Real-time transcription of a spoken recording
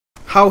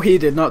How he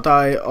did not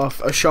die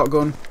off a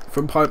shotgun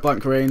from point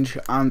blank range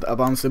and a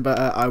bouncing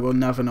better, I will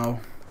never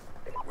know.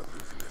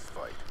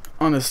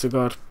 Honest to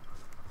God.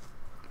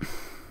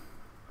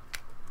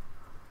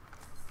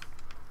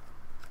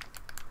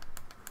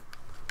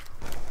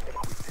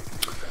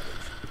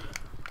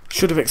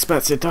 Should have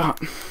expected that.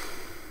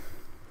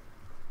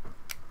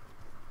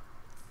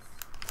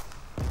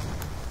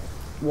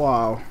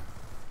 Wow.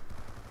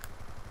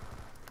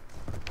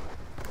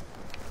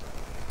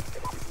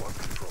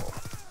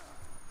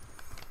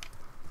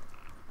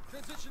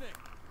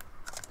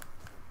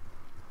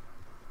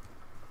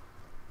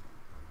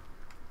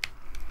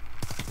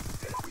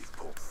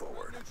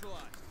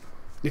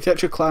 You can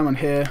actually climb on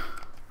here,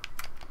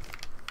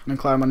 and then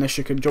climb on this.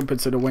 You can jump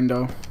into the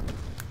window,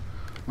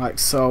 like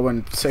so,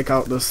 and take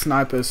out the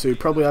snipers who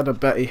probably had a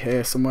Betty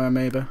here somewhere,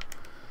 maybe.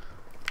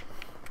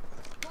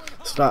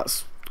 So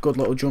that's a good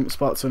little jump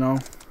spot to know.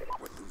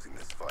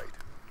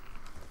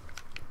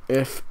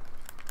 If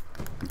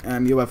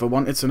you ever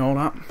wanted to know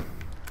that.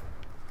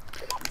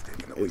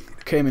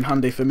 It came in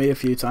handy for me a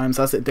few times,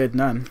 as it did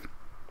then.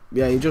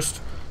 Yeah, you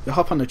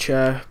hop on the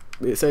chair,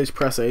 it says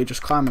press A, you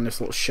just climb on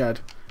this little shed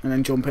and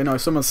then jump in. Or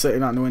if someone's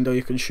sitting out the window,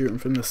 you can shoot them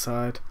from the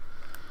side.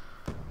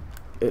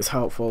 It's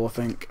helpful, I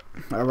think.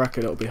 I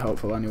reckon it'll be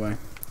helpful anyway.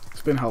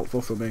 It's been helpful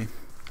for me.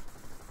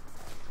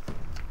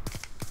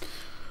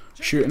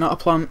 Shooting at a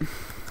plant.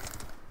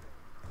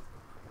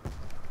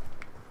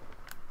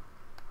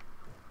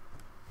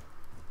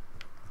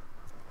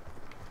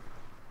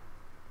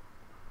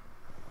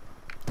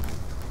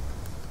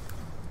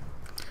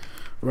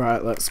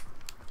 Right, let's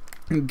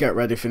get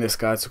ready for this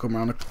guy to come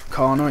around the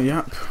corner.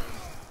 Yep.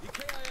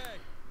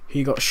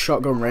 He got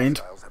shotgun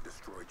rained.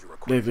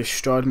 They've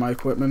destroyed my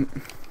equipment.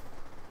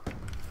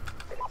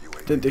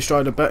 Didn't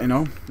destroy the Betty,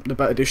 no. The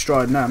Betty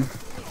destroyed them.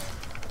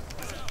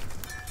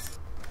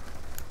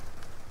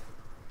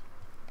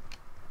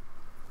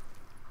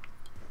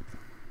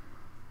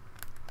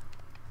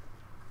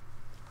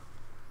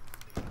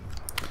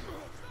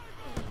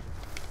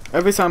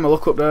 Every time I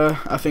look up there,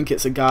 I think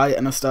it's a guy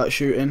and I start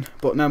shooting.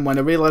 But then when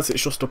I realise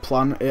it's just a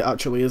plant, it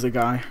actually is a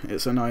guy.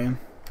 It's annoying.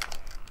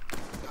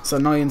 It's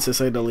annoying to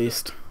say the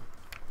least.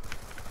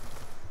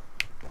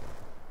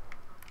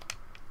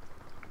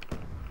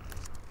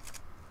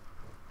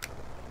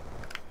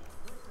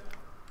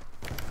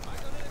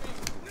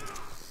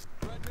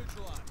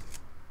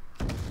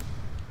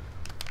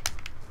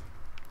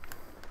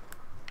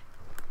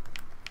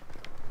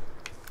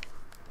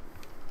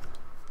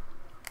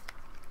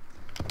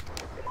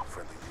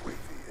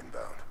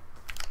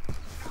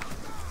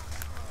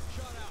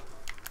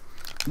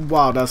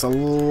 Wow, there's a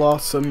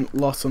lot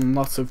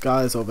of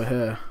guys over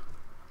here.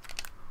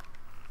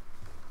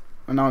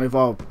 And now they've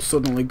all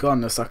suddenly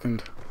gone the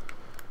second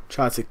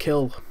try to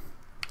kill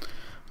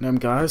them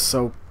guys,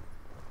 so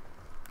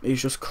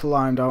he's just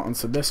climbed out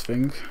onto this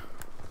thing.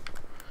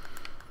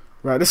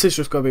 Right, this is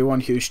just going to be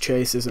one huge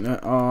chase, isn't it?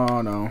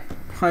 Oh no.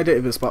 I didn't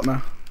even spot me.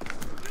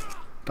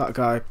 That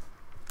guy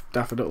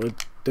definitely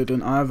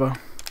didn't either.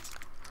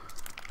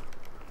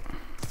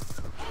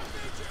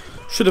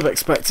 Should have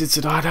expected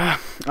to die there.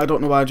 I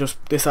don't know why I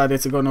just decided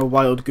to go on a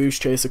wild goose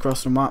chase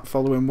across the map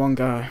following one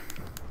guy.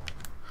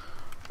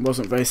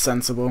 Wasn't very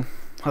sensible.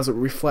 Hasn't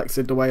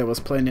reflected the way I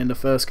was playing in the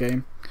first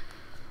game.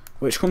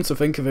 Which, come to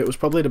think of it, was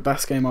probably the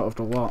best game out of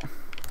the lot.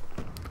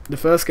 The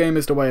first game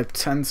is the way I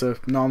tend to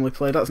normally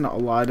play. That's not a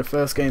lie. The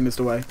first game is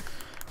the way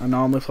I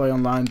normally play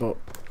online, but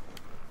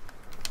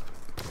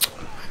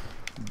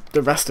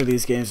the rest of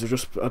these games are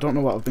just... I don't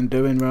know what I've been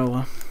doing,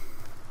 really.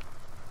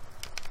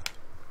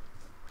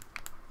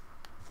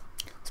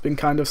 Been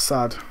kind of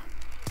sad.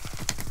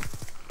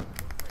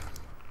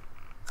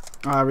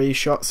 RE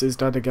shots is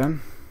dead again.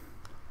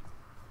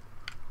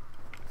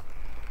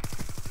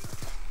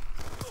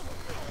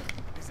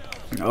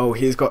 Oh,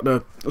 he's got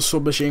the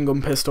submachine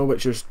gun pistol,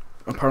 which is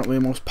apparently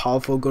the most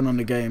powerful gun on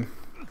the game,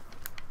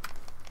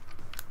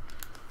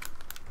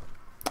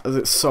 as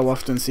it so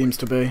often seems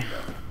to be.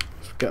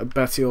 Let's get a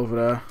Betty over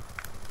there.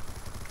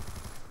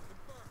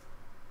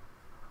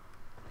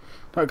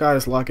 That guy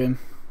is lagging.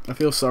 I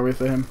feel sorry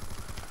for him.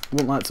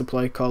 Wouldn't like to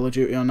play Call of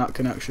Duty on that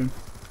connection.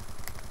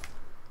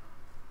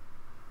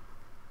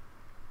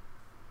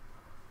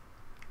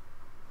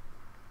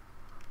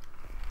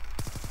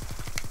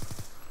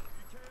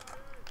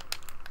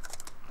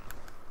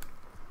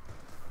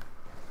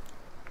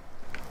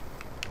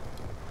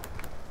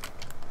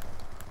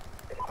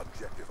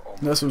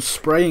 There's some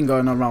spraying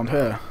going on around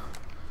here.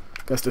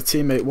 Guess the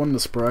teammate won the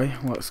spray.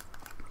 Let's...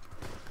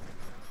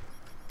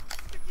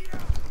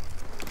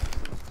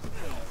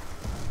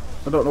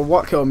 I don't know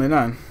what killed me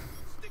then.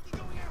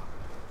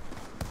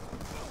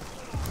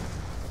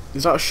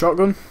 Is that a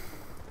shotgun?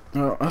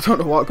 Oh, I don't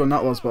know what gun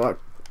that was, but that...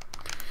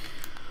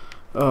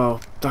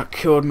 Oh, that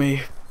killed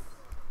me.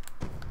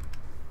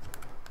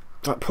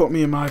 That put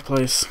me in my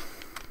place.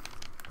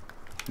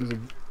 There's a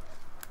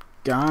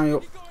guy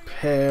up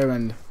here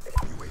and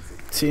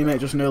teammate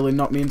just nearly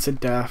knocked me into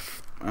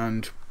death,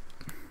 and...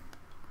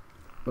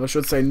 Well, I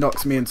should say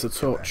knocked me into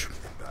touch.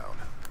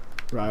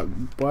 Right,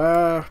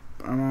 where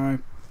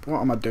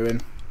What am I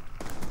doing?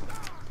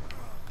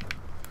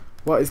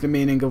 What is the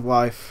meaning of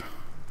life?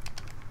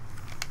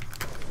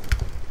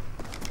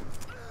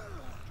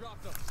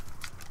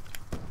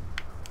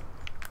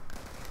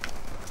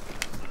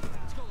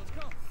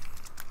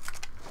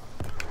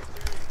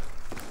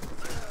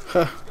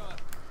 Huh.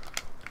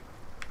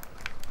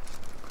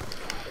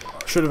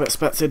 Should have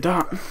expected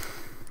that.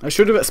 I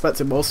should have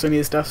expected most of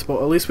these deaths,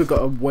 but at least we've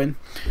got a win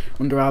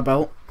under our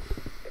belt.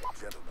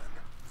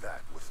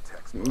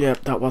 Yeah,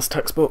 that was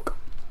textbook.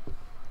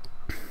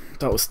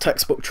 That was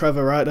textbook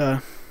Trevor right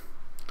there.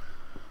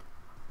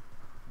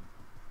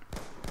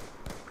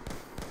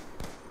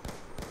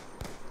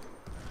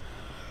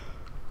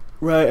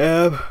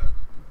 Right,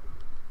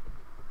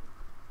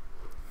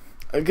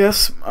 I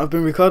guess I've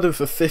been recording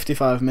for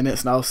 55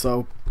 minutes now,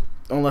 so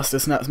unless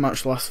this next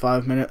match lasts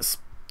 5 minutes,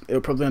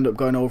 it'll probably end up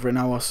going over an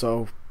hour,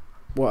 so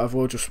whatever,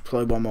 we'll just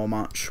play one more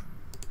match.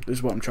 This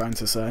is what I'm trying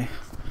to say.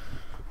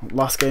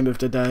 Last game of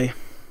the day.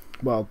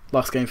 Well,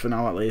 last game for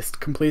now at least.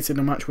 Completed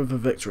the match with a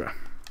victory.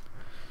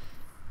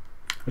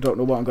 I don't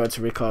know what I'm going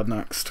to record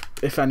next,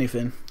 if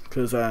anything,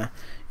 because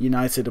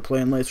United are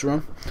playing later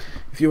on.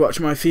 If you watch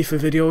my FIFA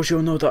videos,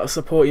 you'll know that I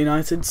support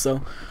United,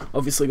 so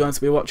obviously going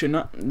to be watching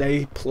that.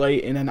 They play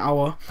in an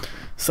hour,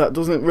 so that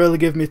doesn't really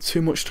give me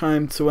too much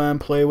time to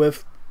play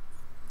with.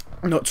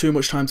 Not too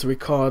much time to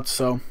record,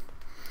 so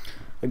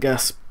I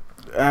guess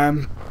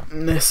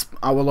this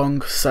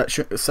hour-long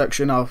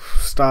section I'll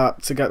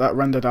start to get that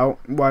rendered out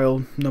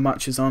while the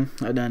match is on,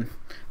 and then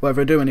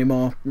whether I do any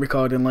more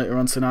recording later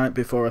on tonight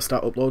before I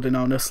start uploading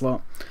on this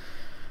slot,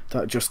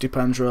 that just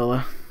depends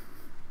really,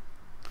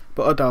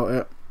 but I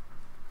doubt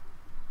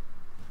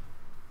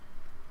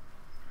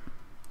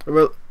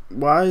it.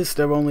 Why is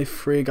there only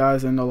 3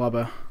 guys in the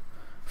lobby?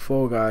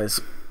 4 guys.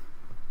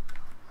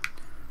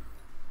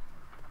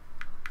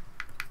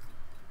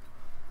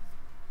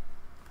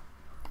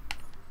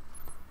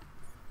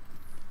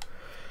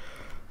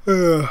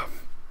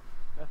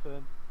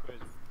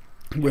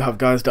 We have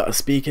guys that are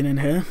speaking in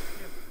here.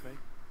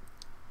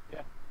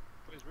 Yeah,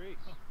 where's Reese?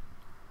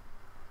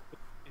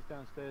 He's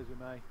downstairs with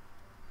me.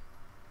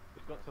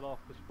 He's got till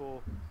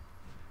 4:30.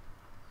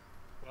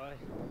 Why?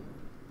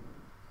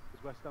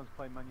 Because West Ham's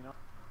playing Man United.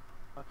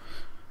 Oh,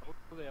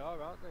 they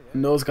are, aren't they? Yeah.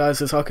 And those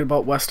guys are talking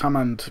about West Ham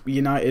and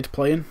United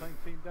playing. Playing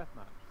team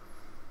deathmatch.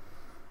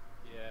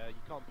 Yeah, you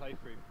can't play 3-4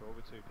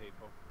 with 2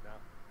 people now.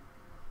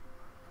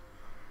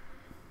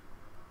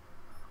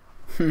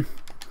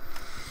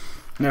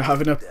 They're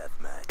having a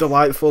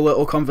delightful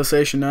little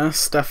conversation there.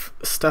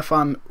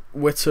 Stefan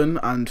Witten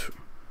and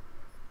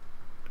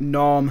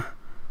Norm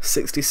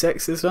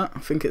 66, is that? I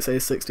think it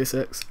says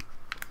 66.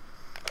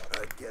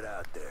 Get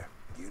out there.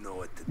 You know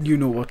what to do. You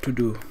know what to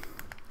do.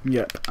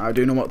 Yep, I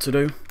do know what to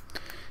do.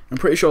 I'm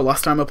pretty sure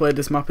last time I played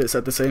this map it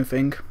said the same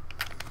thing.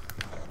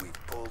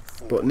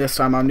 But this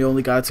time I'm the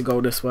only guy to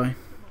go this way.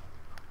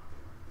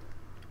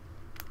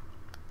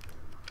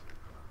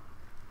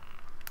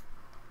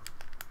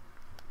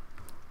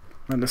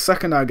 And the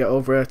second I get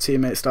over here,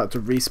 teammates start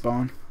to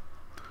respawn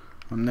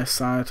on this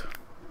side.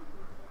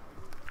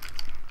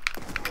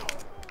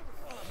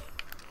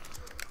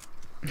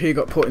 He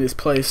got put in his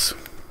place.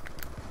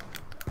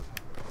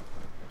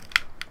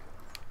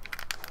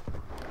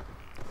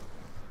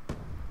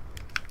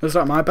 Is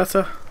that my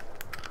better?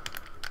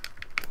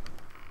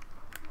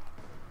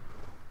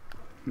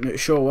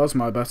 It sure was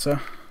my better.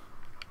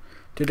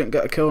 Didn't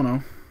get a kill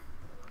now.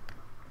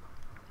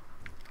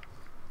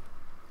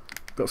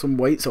 Got some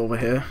weights over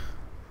here.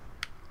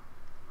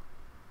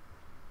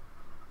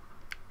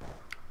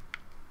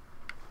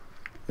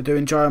 I do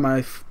enjoy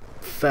my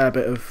fair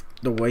bit of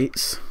the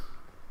weights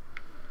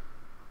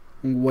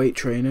and weight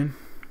training.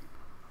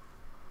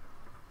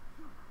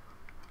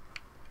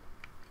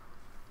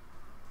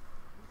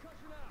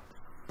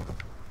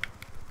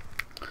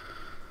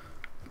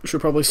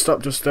 Should probably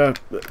stop just sitting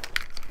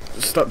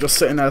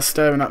there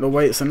staring at the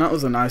weights, and that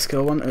was a nice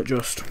kill, wasn't it?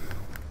 Just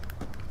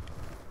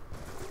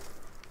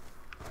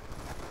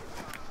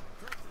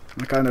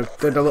I kind of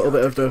did a little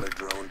bit of the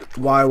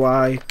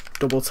YY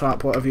double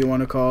tap, whatever you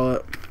want to call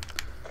it.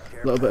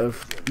 A little bit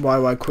of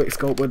YY quick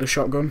scope with the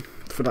shotgun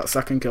for that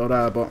second kill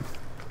there, but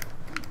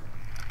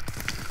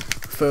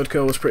third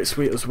kill was pretty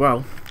sweet as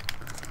well.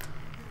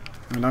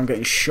 And I'm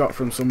getting shot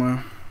from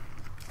somewhere.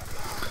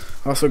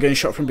 Also getting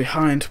shot from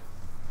behind.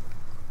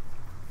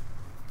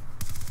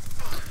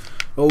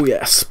 Oh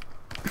yes.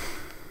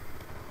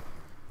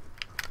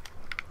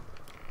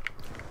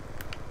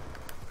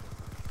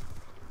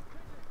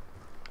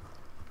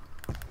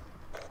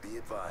 Be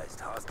advised,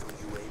 hostile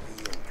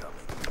UAV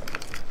incoming.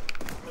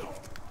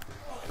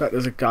 Bet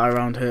there's a guy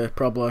around here,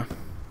 probably.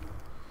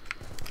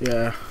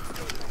 Yeah.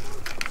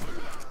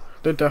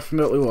 There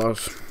definitely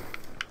was.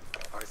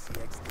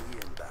 RCXD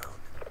inbound.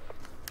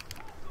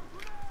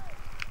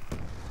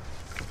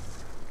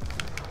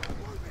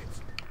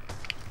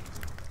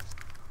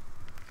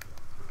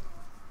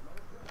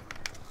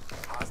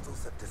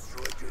 Hostiles have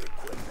destroyed your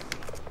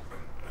equipment.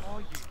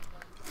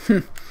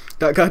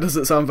 That guy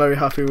doesn't sound very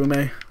happy with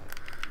me.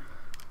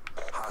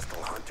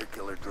 Hostile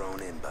hunter-killer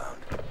drone inbound.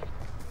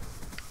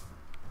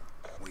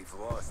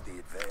 lost the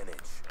advantage.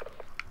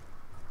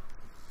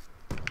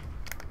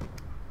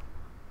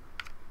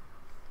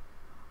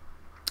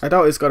 I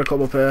doubt he's got to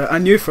come up here. I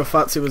knew for a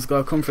fact he was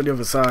going to come from the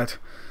other side.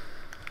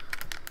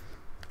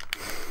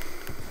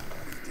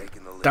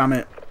 Damn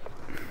it.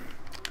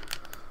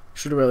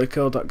 Should have really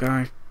killed that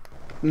guy.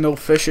 No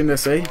fish in the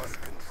sea.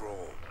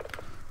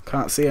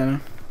 Can't see any.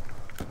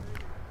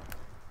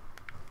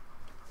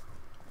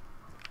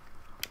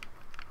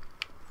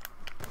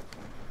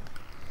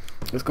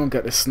 Let's go and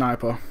get this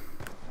sniper.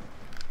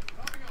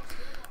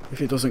 If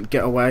he doesn't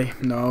get away.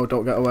 No,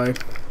 don't get away.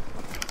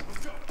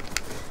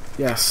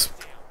 Yes.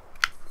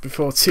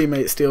 Before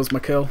teammate steals my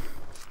kill.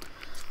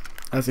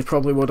 As he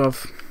probably would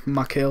have.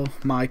 My kill.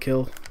 My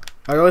kill.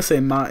 I always say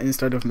my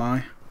instead of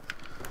my.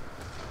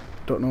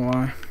 Don't know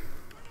why.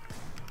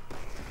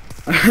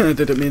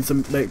 Didn't mean to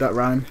make that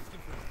rhyme.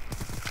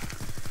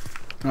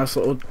 Nice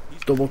little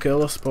double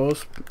kill, I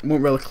suppose.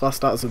 Wouldn't really class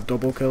that as a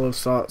double kill of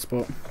sorts,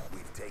 but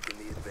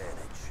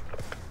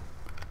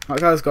that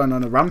guy's going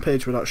on a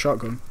rampage with that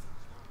shotgun.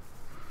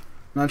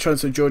 And I'm trying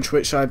to judge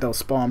which side they'll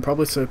spawn.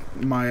 Probably to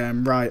my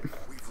right.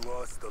 We've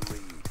lost the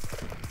lead.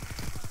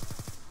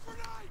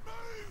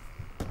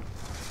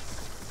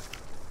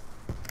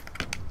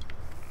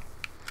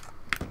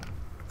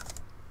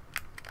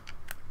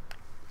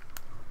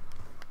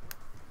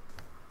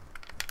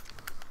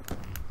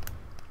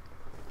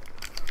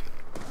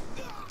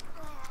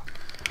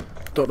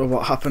 Don't know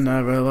what happened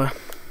there really.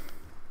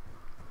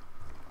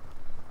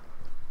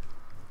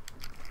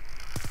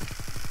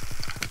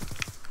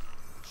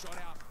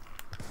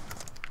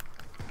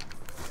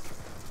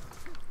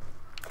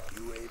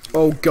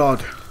 Oh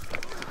god.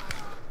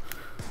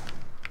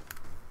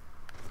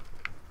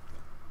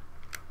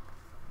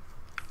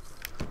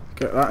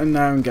 Get that in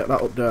there and get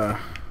that up there.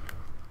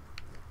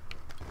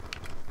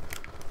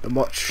 And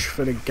watch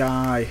for the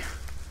guy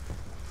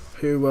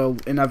who will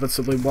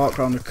inevitably walk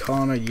around the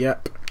corner.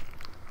 Yep.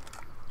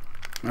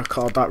 I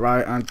called that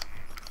right. And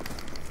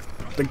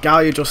the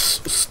guy who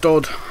just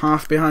stood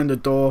half behind the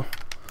door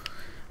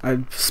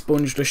and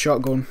sponged a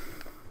shotgun.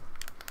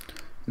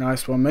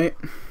 Nice one, mate.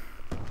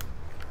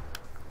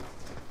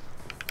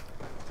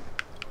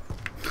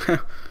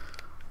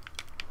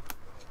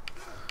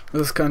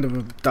 This is kind of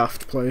a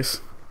daft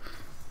place.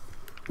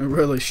 A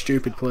really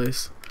stupid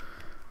place.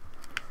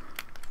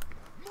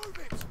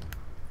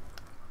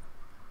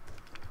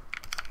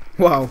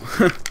 Wow.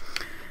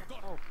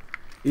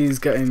 He's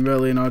getting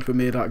really annoyed with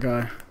me, that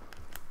guy.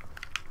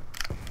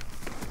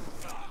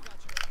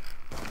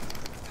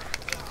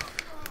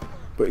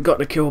 But he got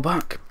the kill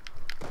back.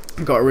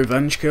 Got a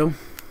revenge kill.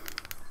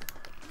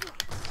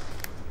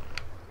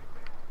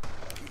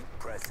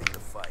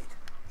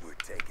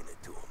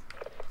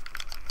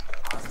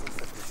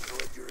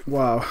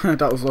 Wow,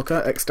 that was lucky.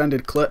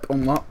 Extended clip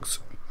unlocked.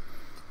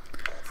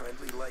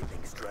 Friendly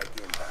lightning strike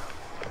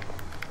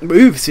inbound.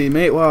 Move,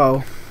 teammate,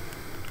 wow.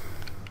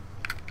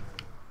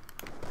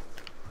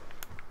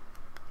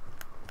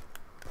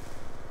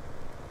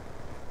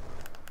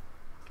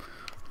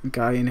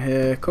 Guy in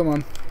here, come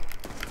on.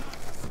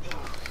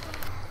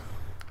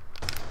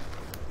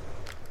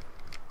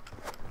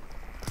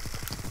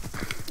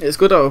 It's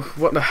good though.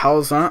 What the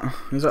hell's that?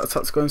 Is that a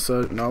tactical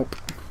insert? Nope.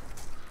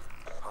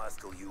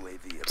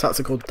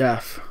 Tactical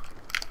death.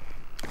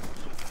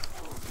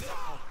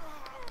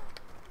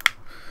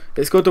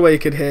 It's good the way you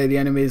can hear the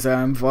enemy's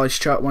voice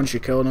chat once you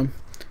kill them,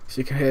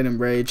 so you can hear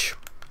them rage.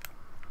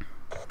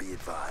 Be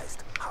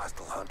advised,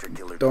 hostile hunter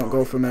killer. Don't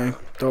go for me.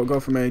 Don't go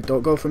for me.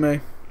 Don't go for me.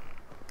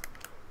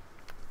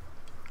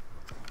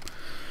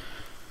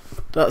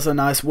 That's a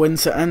nice win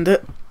to end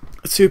it.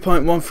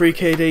 2.13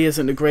 KD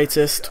isn't the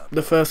greatest.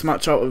 The first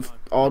match out of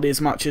all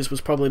these matches was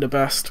probably the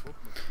best.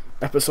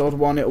 Episode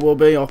 1 it will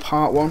be, or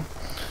part 1.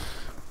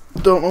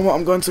 Don't know what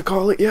I'm going to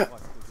call it yet,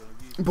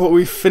 but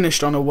we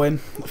finished on a win,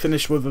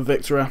 finished with a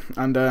victory,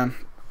 and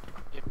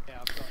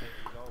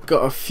got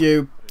a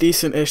few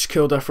decent-ish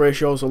kill death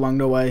ratios along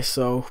the way,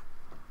 so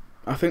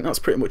I think that's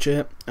pretty much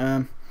it.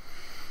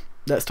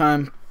 Next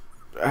time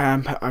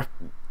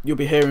you'll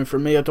be hearing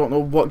from me. I don't know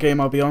what game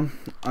I'll be on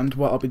and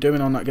what I'll be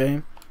doing on that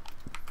game,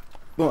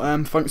 but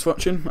thanks for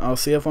watching. I'll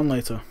see everyone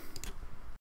later.